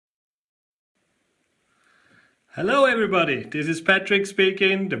Hello everybody, this is Patrick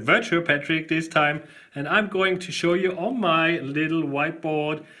speaking, the virtual Patrick this time, and I'm going to show you on my little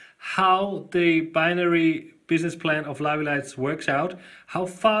whiteboard how the binary business plan of Lavylites works out, how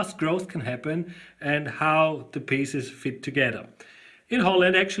fast growth can happen, and how the pieces fit together. In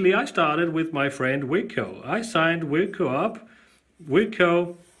Holland, actually, I started with my friend Wilco. I signed Wilco up.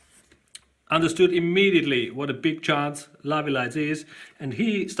 Wilco understood immediately what a big chance Lavylites is, and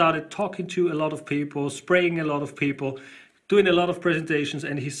he started talking to a lot of people, spraying a lot of people, doing a lot of presentations,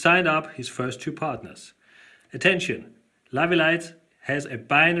 and he signed up his first two partners. Attention, Lavylites has a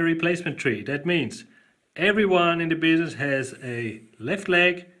binary placement tree. That means everyone in the business has a left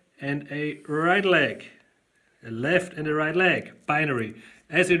leg and a right leg. A left and a right leg, binary.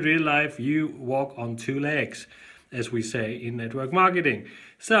 As in real life, you walk on two legs, as we say in network marketing.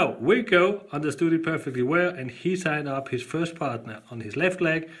 So Wilco understood it perfectly well, and he signed up his first partner on his left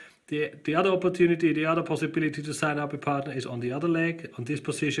leg. The other opportunity, the other possibility to sign up a partner is on the other leg, on this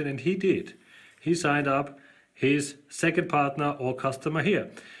position, and he did. He signed up his second partner or customer here.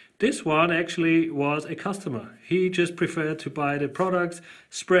 This one actually was a customer. He just preferred to buy the products,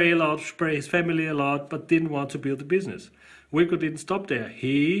 spray a lot, spray his family a lot, but didn't want to build a business. Wilco didn't stop there.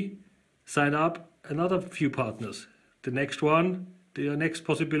 He signed up another few partners. The next one, the next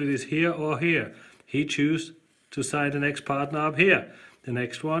possibility is here or here. He chose to sign the next partner up here. The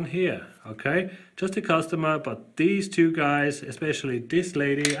next one here, okay? Just a customer, but these two guys, especially this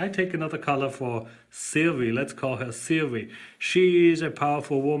lady, I take another color for Sylvie. Let's call her Sylvie. She is a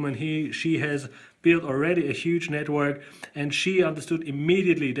powerful woman. She has built already a huge network, and she understood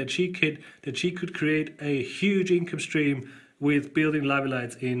immediately that she could create a huge income stream with building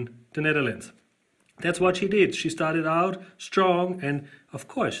Lavylites in the Netherlands. That's what she did. She started out strong, and of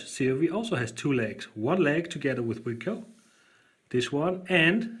course Sylvie also has two legs. One leg together with Wilco, this one,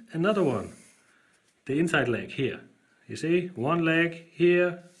 and another one, the inside leg here. You see, one leg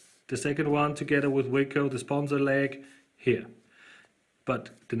here, the second one together with Wilco, the sponsor leg here. But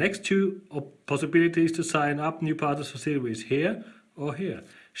the next two possibilities to sign up new partners for Sylvie is here or here.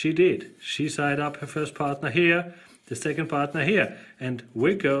 She did. She signed up her first partner here, the second partner here, and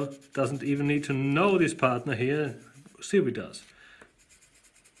Wilco doesn't even need to know this partner here. Sylvie does.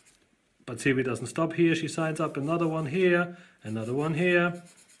 But Sylvie doesn't stop here. She signs up another one here, another one here.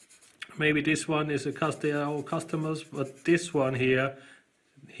 Maybe this one is they are all customers, but this one here,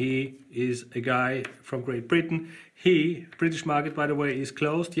 he is a guy from Great Britain. British market, by the way, is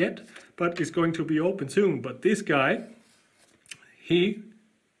closed yet, but it's going to be open soon. But this guy, he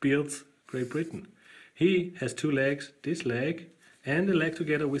builds Great Britain. He has two legs, this leg, and a leg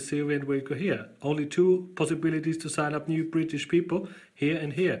together with Sylvie and Wilco here. Only two possibilities to sign up new British people, here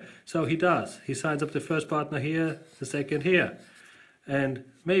and here. So he does. He signs up the first partner here, the second here. And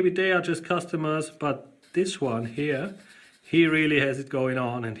maybe they are just customers, but this one here, he really has it going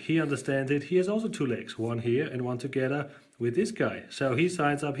on, and he understands it. He has also two legs, one here and one together with this guy. So he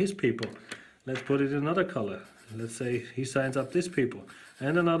signs up his people. Let's put it in another color. Let's say he signs up this people,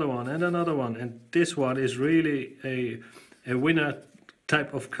 and another one, and this one is really a winner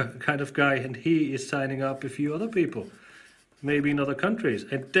type of kind of guy, and he is signing up a few other people, maybe in other countries,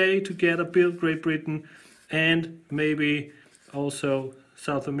 and they together build Great Britain, and maybe also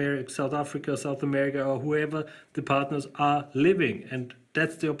South America, South Africa, South America, or whoever the partners are living, and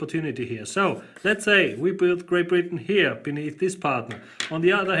that's the opportunity here. So let's say we build Great Britain here beneath this partner. On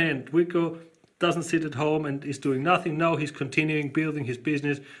the other hand, Wilco doesn't sit at home and is doing nothing. No, he's continuing building his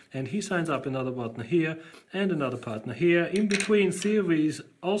business, and he signs up another partner here and another partner here. In between, Sylvie is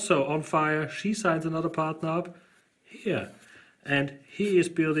also on fire. She signs another partner up here, and he is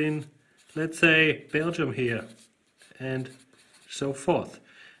building, let's say, Belgium here, and so forth.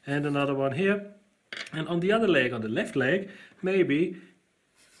 And another one here. And on the other leg, on the left leg, maybe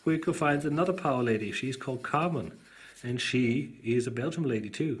Wilco finds another power lady. She's called Carmen. And she is a Belgian lady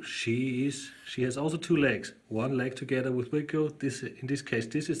too. She has also two legs. One leg together with Wilco. In this case,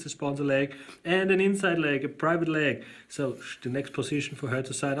 this is the sponsor leg, and an inside leg, a private leg. So the next position for her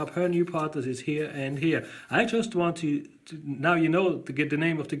to sign up her new partners is here and here. I just want to now you know to get the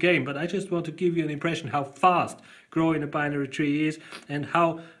name of the game, but I just want to give you an impression how fast growing a binary tree is and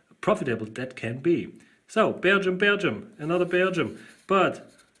how profitable that can be. So Belgium, another Belgium, but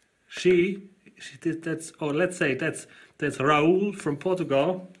let's say that's Raul from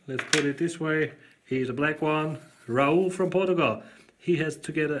Portugal. Let's put it this way. He's a black one. Raul from Portugal. He has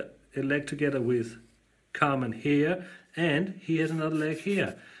a leg together with Carmen here, and he has another leg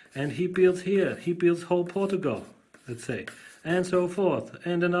here. And he builds here. He builds whole Portugal, let's say, and so forth.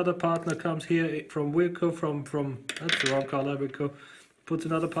 And another partner comes here from Wilco, from that's the wrong color, Wilco. puts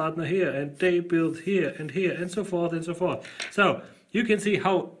another partner here, and they build here, and so forth and so forth. So you can see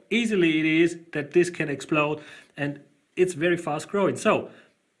how easily it is that this can explode, and it's very fast growing. So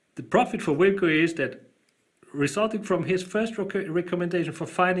the profit for Wilco is that, resulting from his first recommendation for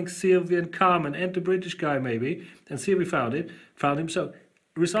finding Sylvia and Carmen and the British guy maybe, and Sylvia found him. So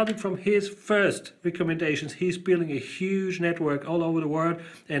resulting from his first recommendations, he's building a huge network all over the world,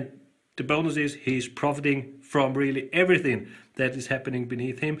 and the bonus is he's profiting from really everything that is happening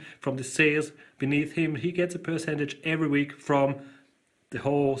beneath him, from the sales beneath him. He gets a percentage every week from the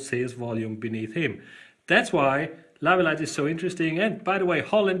whole sales volume beneath him. That's why Lavylites is so interesting. And by the way,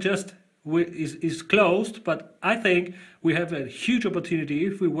 Holland just is closed, but I think we have a huge opportunity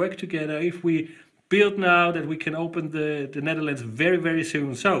if we work together, if we build now, that we can open the Netherlands very, very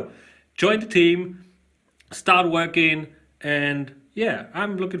soon. So join the team, start working, and yeah,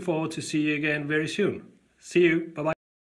 I'm looking forward to see you again very soon. See you. Bye-bye.